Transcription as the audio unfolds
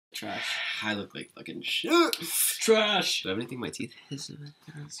Trash. I look like fucking shit. Trash. Do I have anything in my teeth?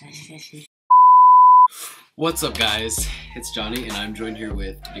 What's up, guys? It's Johnny, and I'm joined here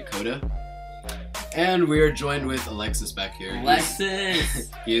with Dakota. And we are joined with Alexis back here. Alexis!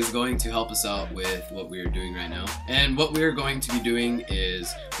 He is going to help us out with what we are doing right now. And what we are going to be doing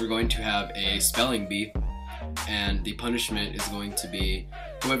is we're going to have a spelling bee. And the punishment is going to be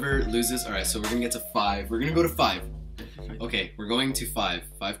whoever loses. Alright, so we're going to get to 5. We're going to go to 5. Okay, we're going to 5.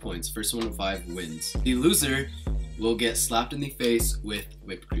 5 points. First one to 5 wins. The loser will get slapped in the face with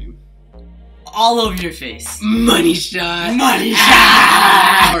whipped cream. All over your face. Money shot! Money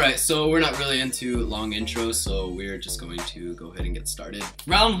shot! Alright, so we're not really into long intros, so we're just going to go ahead and get started.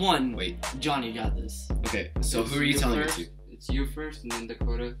 Round 1. Wait. Johnny got this. Okay, so who are you telling it to? It's you first, and then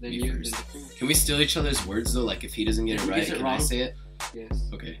Dakota, then you, first. then Dakota. Can we steal each other's words though? Like if he doesn't get it right, can I say it? Yes.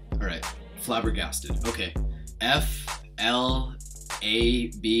 Okay, alright. Flabbergasted. Okay.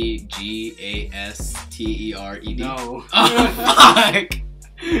 F-L-A-B-G-A-S-T-E-R-E-D. No. Oh, fuck!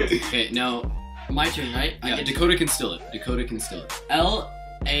 Okay, now... My turn, right? Yeah, Dakota can steal it. Dakota can steal it.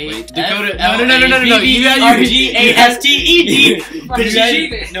 L-A... Dakota... No. You had your... R-G-A-S-T-E-D. But you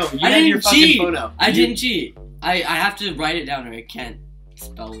cheated. No, you I had your didn't fucking cheat. phone out. I didn't cheat. I have to write it down or I can't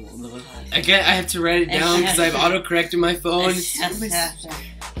spell the... Again, I have to write it down because I have autocorrect in my phone.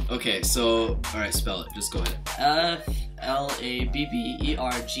 Okay, so... Alright, spell it. Just go ahead.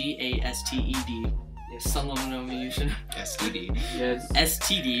 F-L-A-B-B-E-R-G-A-S-T-E-D. Sublimination. S-T-D. Yes.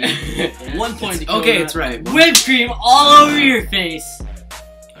 S-T-D. 1 point. Dakota. Okay, it's right. Whipped cream all over your face.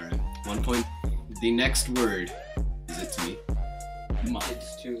 Alright, 1 point. The next word. Is it to me?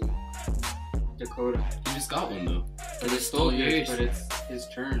 It's to Dakota. You just got one though. But it's still yours, but it's his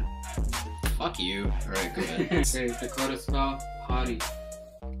turn. Fuck you. Alright, go ahead. Okay, Dakota spell hottie.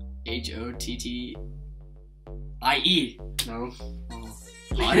 H-O-T-T-I-E. No.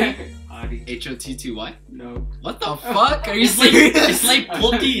 Hottie? Hottie. H-O-T-T-Y? No. What the fuck? Are you It's like serious? it's like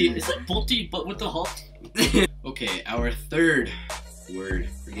Pulty. It's like Pulty, but with the Hulk. Okay, our third word.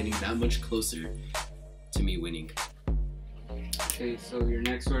 We're getting that much closer to me winning. Okay, so your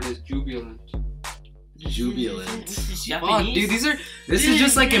next word is jubilant. Jubilant. This is Fuck, dude, this is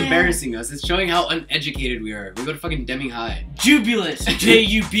just like embarrassing us. It's showing how uneducated we are. We go to fucking Deming High. Jubulous.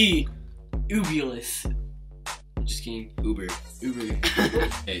 J-U-B. Ubulous. Just kidding. Uber. Uber.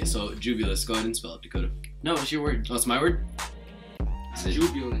 Okay, so Jubulous. Go ahead and spell it, Dakota. No, it's your word. Oh, it's my word? Is it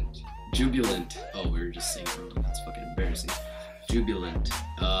Jubilant. Jubilant. Oh, we were just saying it wrong. That's fucking embarrassing. Jubilant.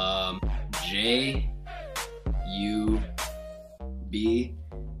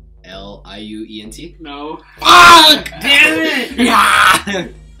 J-U-B-L-I-U-E-N-T? No. Fuck! Damn it! Yeah!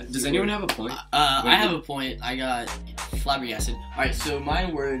 Does anyone have a point? I have a point. I got flabbergasted. Alright, so my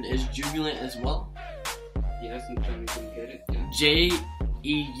word is jubilant as well. Yes, I'm trying to get it. Yeah.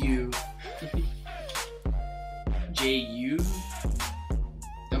 J-E-U. J-U.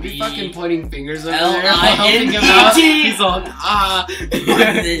 Don't be fucking pointing fingers over there. L-I-N-E-T. Helping him out. He's all, ah.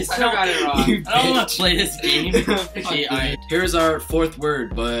 This. I got it wrong. You I don't want bitch. to play this game. Okay, alright. Here's our fourth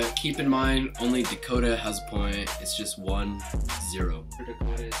word, but keep in mind, only Dakota has a point. It's just 1-0. For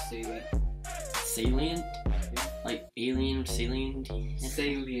Dakota is salient. Salient? Like alien, salient?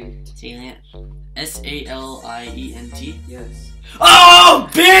 Salient. Salient. S-A-L-I-E-N-T? Yes. Oh,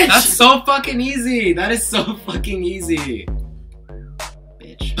 bitch! That's so fucking easy. That is so fucking easy.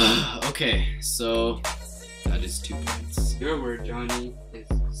 Bitch. Okay, so that is 2 points. Your word, Johnny, is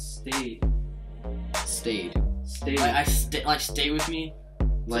stayed. Stayed. Stayed. Like stay with me?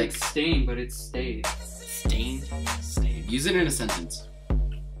 Like stain, but it's stayed. Stained? Stayed. Use it in a sentence.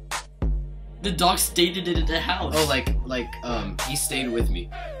 The dog stayed it at the house. Oh, like he stayed with me.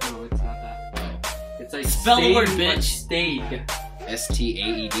 No, it's not that. Oh. It's like Spell the stayed, word, but bitch. Stayed.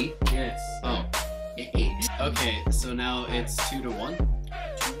 S-T-A-E-D? Yes. Oh. Okay, so now it's 2-1.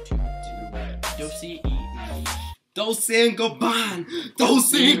 2-2. Dos cinco ban!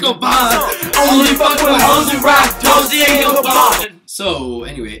 Dos cinco ban! Only fuck with hoes and rock. So,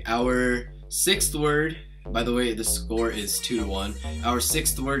 anyway, our sixth word, by the way, the score is 2-1. Our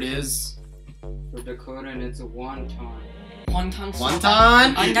sixth word is... For Dakota, and it's a wonton. Wonton.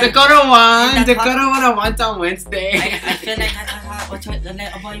 Wonton! Dakota won! Dakota won a Wonton Wednesday! I feel like what's the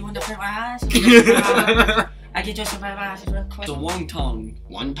net about you want to put my eyes? I get just about The wonton.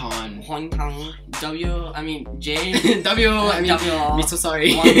 Wonton. Wonton. J. W, I mean, W. I'm so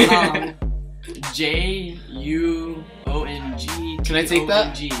sorry. Wonton. J-U-O-N-G. Can I take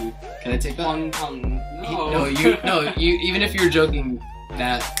that? G. Can I take that? Wonton. No, you, even if you're joking,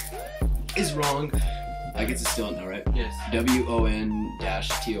 that is wrong. I get to steal it now, right? Yes.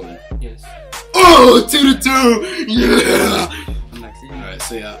 W-O-N-T-O-N. Yes. Oh, 2-2! Yeah! I'm not kidding. Alright,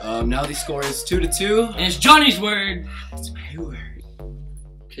 So yeah, now the score is 2-2. And it's Johnny's word. It's my word.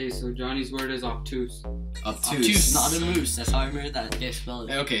 Okay, so Johnny's word is obtuse. Obtuse, not a moose. That's how I remember that. They spell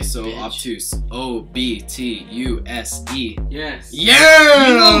it. Okay, so Bitch. obtuse. O-B-T-U-S-E. Yes. Yeah!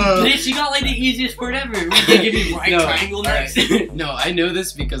 You know, bitch, you got like the easiest word ever. We can give you right No, triangle next. No, I know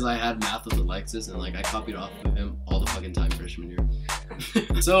this because I had math with Alexis and like I copied off of him all the fucking time freshman year.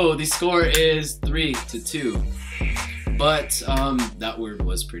 So the score is 3-2. But that word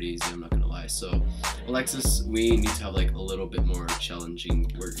was pretty easy, I'm not gonna lie. So Alexis, we need to have like a little bit more challenging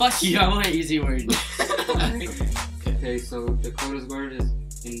words. Fuck you, I want an easy word. Okay, so Dakota's word is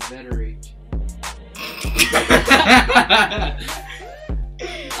inveterate.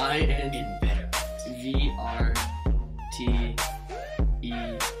 I-N-V-R-T-E.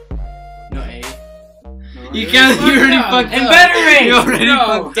 No, A. No, You can't. You already fucked up. Inveterate! You already No.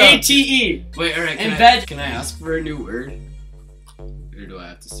 fucked up. A-T-E. Wait, alright. Can I ask for a new word? Or do I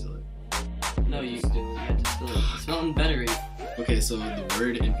have to steal it? No, you have to spell it. Spell inveterate. Okay, so the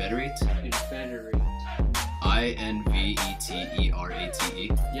word inveterate. Inveterate. I-N-V-E-T-E-R-A-T-E.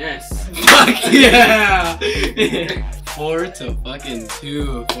 Yes. Fuck yeah! 4-2.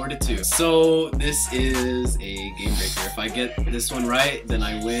 4-2. So this is a game breaker. If I get this one right, then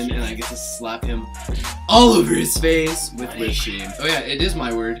I win and I get to slap him all over his face with whipped cream. Oh yeah, it is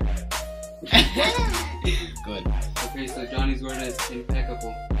my word. Good. Okay, so Johnny's word is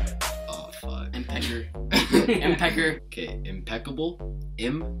impeccable. Oh fuck. Impecker. Impecker. Okay, impeccable.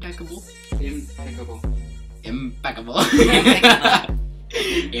 Impeccable. Impeccable. Impeccable.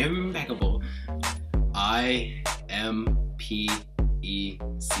 Impeccable. I-M-P-E-C-K-A-B-L-E.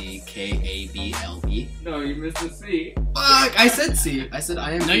 No, you missed the C. Fuck! I said C. I said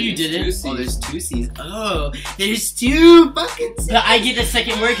I am. No, you didn't. Oh, there's 2 C's. Oh, there's 2 fucking C's. But I get the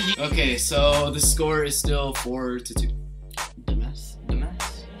second word because you. Okay, so the score is still 4-2. Dumbass.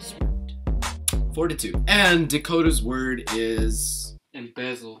 4-2. And Dakota's word is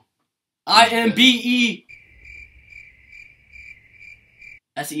Embezzle. I-M-B-E.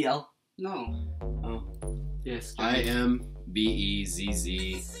 S-E-L. No. Oh. Yes. I-M-B-E-Z-Z-L-E-D.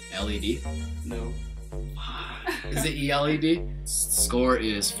 No. Is it E-L-E-D? Score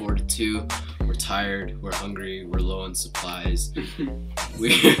is 4-2. We're tired, we're hungry, we're low on supplies.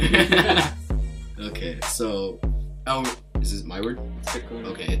 Okay, so is this my word? It's Dakota.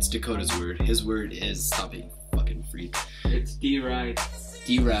 Okay, it's Dakota's word. His word is stop being fucking freak. It's D-ride.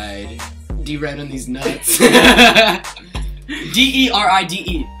 D-ride. D-ride on these nuts.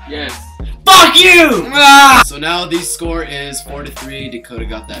 D-E-R-I-D-E. Yes. Fuck you! So now the score is 4-3. Dakota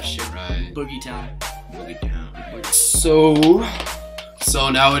got that shit right. Boogie Town. Boogie down. So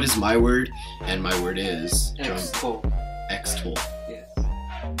now it is my word, and my word is X-Toll. X-Toll. Yes.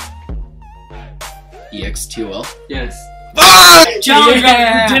 E-X-T-O-L. Yes. Challenge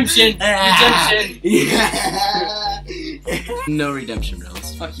Yeah. redemption. No redemption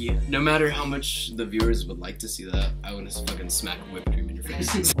rounds. Fuck you. No matter how much the viewers would like to see that, I want to fucking smack whipped cream in your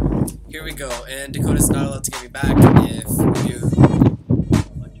face. Here we go, and Dakota's not allowed to get me back if you.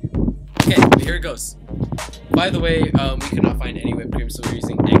 Okay, here it goes. By the way, we could not find any whipped cream, so we're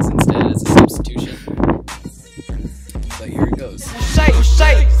using eggs instead as a substitution. But here it goes.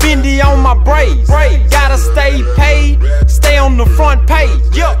 Shake, Fendi on my braids. Gotta stay paid, stay on the front page.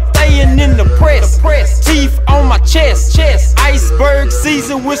 Yup, staying in the press. Teeth on my chest. Iceberg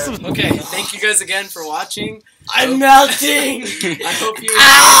season with some. Okay, thank you guys again for watching. I'm melting. I hope you enjoyed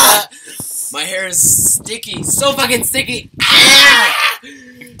that. My hair is sticky, so fucking sticky.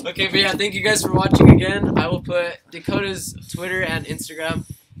 Okay, but yeah, thank you guys for watching again. I will put Dakota's Twitter and Instagram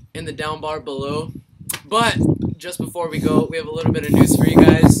in the down bar below. But just before we go, we have a little bit of news for you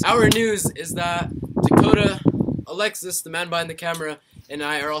guys. Our news is that Dakota, Alexis, the man behind the camera, and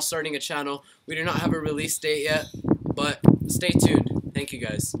I are all starting a channel. We do not have a release date yet, but stay tuned. Thank you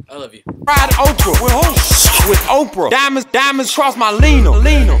guys. I love you. Ride Oprah with Oprah. Diamonds cross my Lena.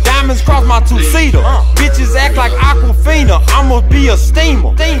 Diamonds cross my two-seater. Bitches act like Aquafina. I'ma be a steamer.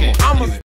 Okay. I'ma